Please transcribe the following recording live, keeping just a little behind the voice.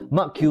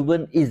Mark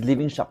Cuban is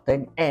leaving Shark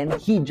Tank and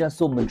he just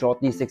sold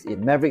majority stakes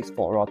in Mavericks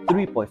for around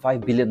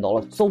 $3.5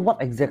 billion. So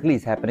what exactly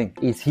is happening?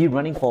 Is he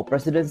running for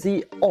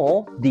presidency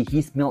or did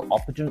he smell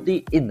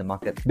opportunity in the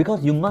market?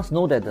 Because you must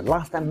know that the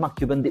last time Mark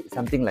Cuban did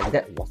something like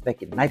that was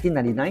back in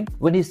 1999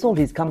 when he sold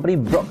his company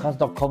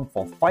Broadcast.com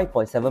for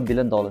 $5.7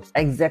 billion,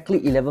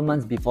 exactly 11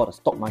 months before the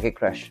stock market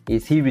crash.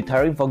 Is he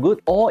retiring for good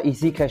or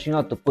is he cashing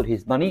out to put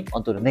his money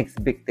onto the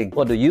next big thing?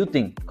 What do you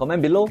think? Comment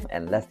below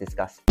and let's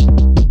discuss.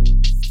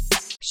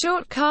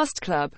 Shortcast Club.